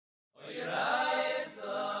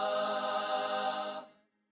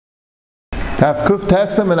Kaf Kuf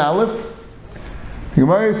Tesam and Aleph. The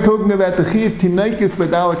Gemara is talking about the Chiv Tinaikis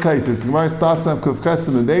Bedala Kaisis. The Gemara starts on Kuf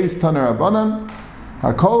Chesam and Days, Taner Abanan.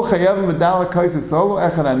 Hakol Chayavim Bedala Kaisis Solo,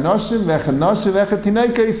 Echad Anoshim, Vechad Noshim, Vechad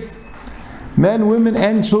Tinaikis. Men, women,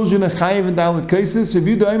 and children are Chayav and Dalit Kaisis. If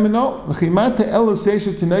you don't even know, Chimata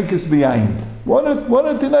Elisesha Tinaikis B'yayin. What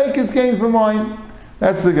a Tinaikis gain from wine?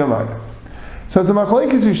 That's the Gemara. So it's a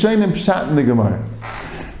Machlekes Yishayim Pshat in the Gemara.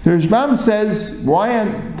 The Rabbi says, why are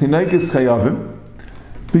Tinaikis Chayavim?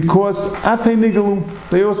 Because Afei Nigalu,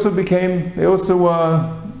 they also became Nigalu.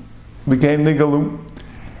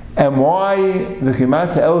 And why the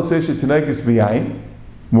Chimata Elisesha Tinaikis B'yayin?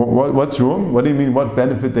 What's wrong? What do you mean, what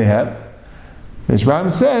benefit they have? The Rabbi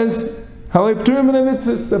says, Halei P'turim in a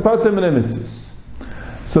mitzvahs, they're Patim in a mitzvahs.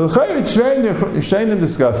 So the Chayyim Yishayim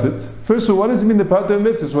discuss it. First of all, what does it mean the Patim in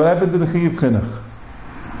mitzvahs? What happened to the Chiv Chinuch?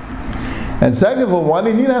 And second of all, why do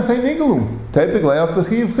you need Afei Nigalu? Typically, it's the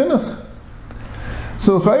Chiv Chinuch.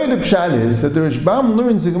 So the Chayyim Pshat is that the Rashbam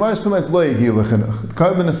learns the Gemara Stumatz Lo Yagil Chinuch. The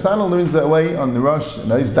Karban Asana learns that way on the Rosh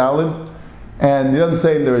and Eis Dalid, and he doesn't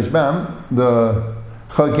say in the Rashbam. The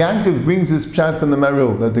Chag Yankov brings his Pshat from the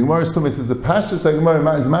Maril that the Gemara Stumatz says the Pashtus Gemara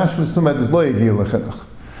is Mashmas Stumatz is Lo Yagil Chinuch.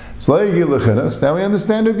 It's Lo Yagil Chinuch. So now we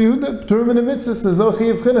understand Rabbi Yehuda. P'turim in the mitzvahs. There's no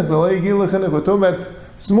Chiv Chinuch. The Lo Yagil Chinuch. We're talking about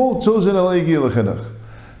small children of Lo Yagil Chinuch.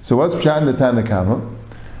 So what's Pshat in the Tana Kama?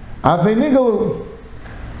 Afei Nigalu.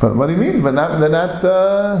 But what do you mean? But they're not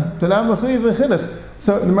mechuyev in chinuch.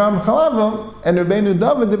 So the Ram Chalava and Rabbeinu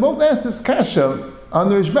David, they both asked this kasha on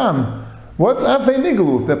the Rishbam. What's Afei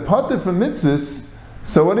Nigalu? If they're potter from mitzvahs,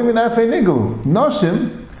 so what do you mean Afei Nigalu?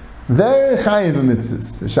 Noshim, they're chayiv in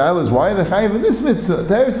mitzvahs. The shaila is why they're chayiv in this mitzvah.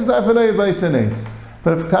 There is Afei Noy B'Yisanes.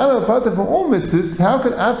 But if Tana are potter from all mitzvahs, how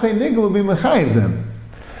could Afei Nigalu be mechayiv them?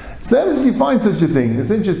 So let me see, find such a thing.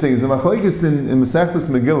 It's interesting. It's a machlekes in Masechtas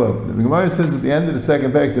Megillah. The Gemara says at the end of the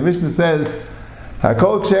second parak, the Mishnah says,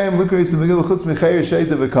 "Hakol ksheim lukeris Megillah chutz mechayer sheita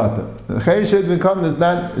v'kata." The chayer sheita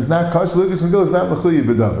v'kata is not kosher. Lukeris Megillah is not mechuyev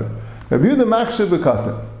b'davar. Rabbi Yehuda machshav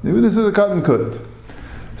v'kata. Rabbi Yehuda says the katan kut.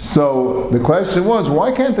 So the question was,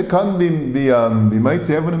 why can't the katan be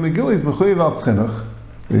mitzvah? Everyone in Megillah is mechuyev al tzchinuch.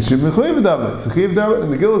 It should be mechuyev b'davar. Tzchiyev b'davar.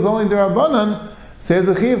 The Megillah is only derabanan. Says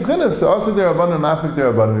a chiv chinuch, so also there Rabbanan, mafik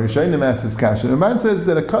there Rabbanan. Rishayim asks kasha. The man says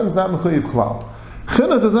that a cotton is not mechuyev klal.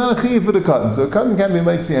 Chinuch is not a chiv for the cotton, so a cotton can't be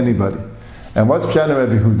made to anybody. And what's Pshat in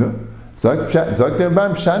Rabbi Yehuda? Zok there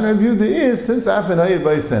Rabban Pshat in Rabbi Yehuda is since Afin Hayed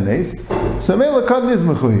by Senes, so mele cotton is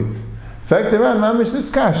mechuyev. In fact, the man mamish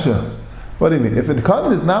this kasha. What do you mean? If the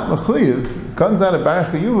cotton is not mechuyev, cotton's not a bar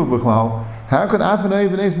chayuva b'chlal. How could Afin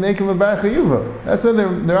Hayed B'Nes make him a bar chayuva? That's when the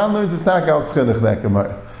Ran learns to stack out chinuch that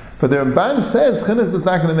Gemara. But the Ramban says chinuch is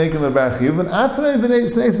not going to make him a bar chiyuva, and Afrei b'nei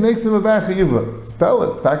Yisrael makes him a bar chiyuva. It's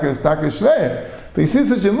pellets, taka shver. But you see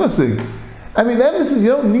such a musig. I mean, that says you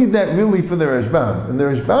don't need that really for the Rashbam. In the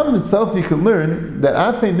Rashbam itself, you can learn that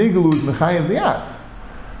Afei Nigalu is mechayev the Av.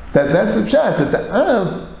 That's the pshat. That the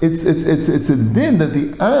Av, it's a din that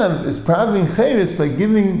the Av is praving chayris by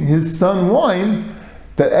giving his son wine.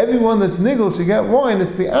 That everyone that's nigel should get wine.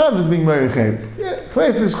 It's the Av is being married chayris. Yeah,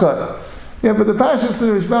 chayris is chayr. Yeah, but the Pashas to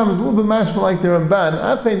the Rishbam is a little bit mashma like the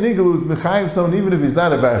Ramban. Afei Nigalu is mechayiv someone even if he's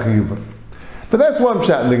not a bar chiyuva. But that's one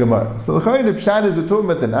pshat in the Gemara. So the Chayyim pshat is we're talking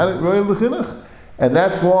about the not royal l'chinuch, and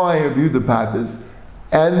that's why I reviewed the patas.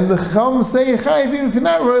 And the Chacham say chayiv even if you're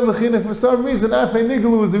not royal l'chinuch for some reason. Afei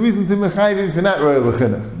Nigalu is a reason to mechayiv even if you're not royal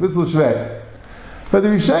l'chinuch. Bissel shver. But the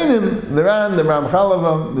Rishonim, the Ran, the Ram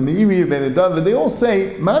Chalava, the Meiri, Rabbeinu David, they all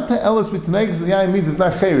say mata elis b'tinaikis l'yayin means it's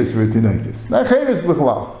not chayris for a tinaikis. Not chayris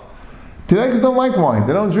b'chalal. Tinaikis don't like wine.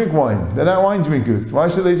 They don't drink wine. They're not wine drinkers. Why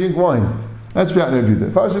should they drink wine? That's Pshat Rabbi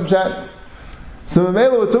Yehuda. Pashut Pshat. So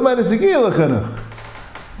Mamela, we're talking about a Segil Chinuch.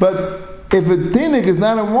 But if a Tinik is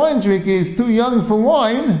not a wine drinker, he's too young for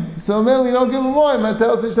wine, so Mamela, you don't give him wine. Man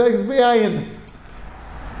tells him Tinaikis B'yayin.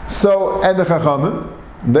 So, and the Chachamim,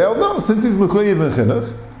 they all know, since he's Mechuyev in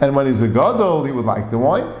Chinuch, and when he's a Gadol, he would like the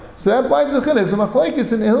wine, so that blives a Chinuch. So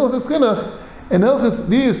Machlekes in Hilchas Chinuch, in Hilchas,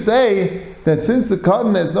 do you say that since the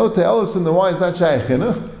cotton has no te'elis from the wine, it's not shaykh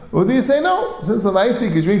chinuch? Or do you say no? Since the Maisi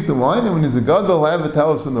can drink the wine, and when he's a god, they'll have a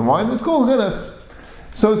te'elis from the wine, it's called chinuch.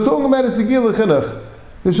 So it's talking about it's a gil chinuch.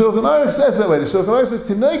 The Shulchan Aruch says that way. The Shulchan Aruch says,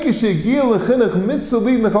 Tinaikis shegil chinuch mitzvah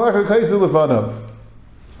lid nechalach ha'kaisi lefanav.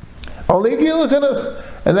 Only gil chinuch.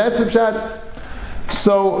 And that's a pshat.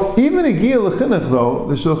 So even a gil chinuch though,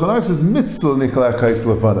 the Shulchan Aruch says mitzvah nechalach ha'kaisi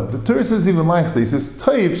lefanav. The Torah says even like this. He says,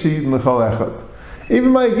 toiv she'id nechal echad.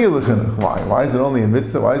 Even by a gil chinuch. Why? Why is it only a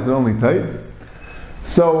mitzvah? Why is it only toiv?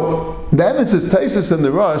 So the emphasis, Taisus and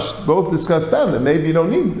the Rosh both discussed that maybe you don't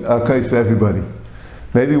need a kais for everybody.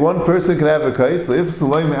 Maybe one person can have a kais. We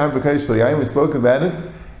spoke about it,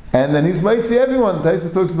 And then he's Maitzi everyone.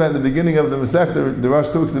 Taisus talks about it in the beginning of the Masechta, the Rosh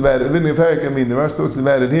talks about it, the beginning of Parak, the Rosh talks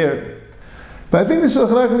about it here. But I think the Shulchan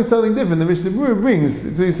Aruch is something different. The Mishnah Berurah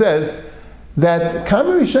brings, so he says, that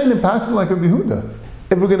Kamer Yishayim passing like Rabbi Yehuda.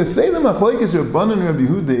 If we're going to say the Machlokes Rabbanan and Rabbi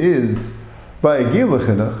Yehuda is by a Gil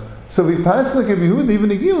Chinuch, so if he passes like Rabbi Yehuda,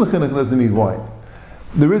 even a Gil Chinuch doesn't need wine.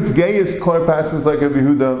 The Ritz Gayus Klar passes like Rabbi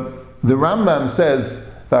Yehuda. The Rambam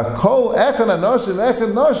says that Kol Echad Anoshim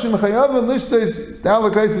Echad Noshim Chayav Lishtes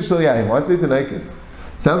Dalakais Shel Yain. What's it in Ekes?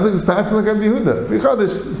 Sounds like it's passing like Rabbi Yehuda.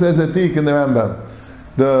 Richadesh says Atik in the Rambam.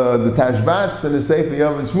 The Tashbats and the Sefer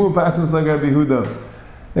Yav and Shmuel passes like Rabbi Yehuda.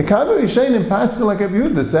 The Kamer Yishayim passing like Rabbi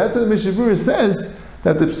Yehuda. So that's what the Mishnah Berurah says,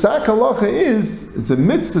 that the Psak Halacha is, it's a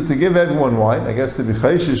mitzvah to give everyone wine. I guess to be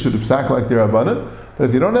Chayshish should Psak like the Rabbanan. But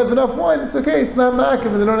if you don't have enough wine, it's okay, it's not Ma'akev,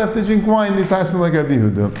 and they don't have to drink wine, they pass it like Rabbi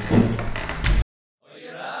Yehuda.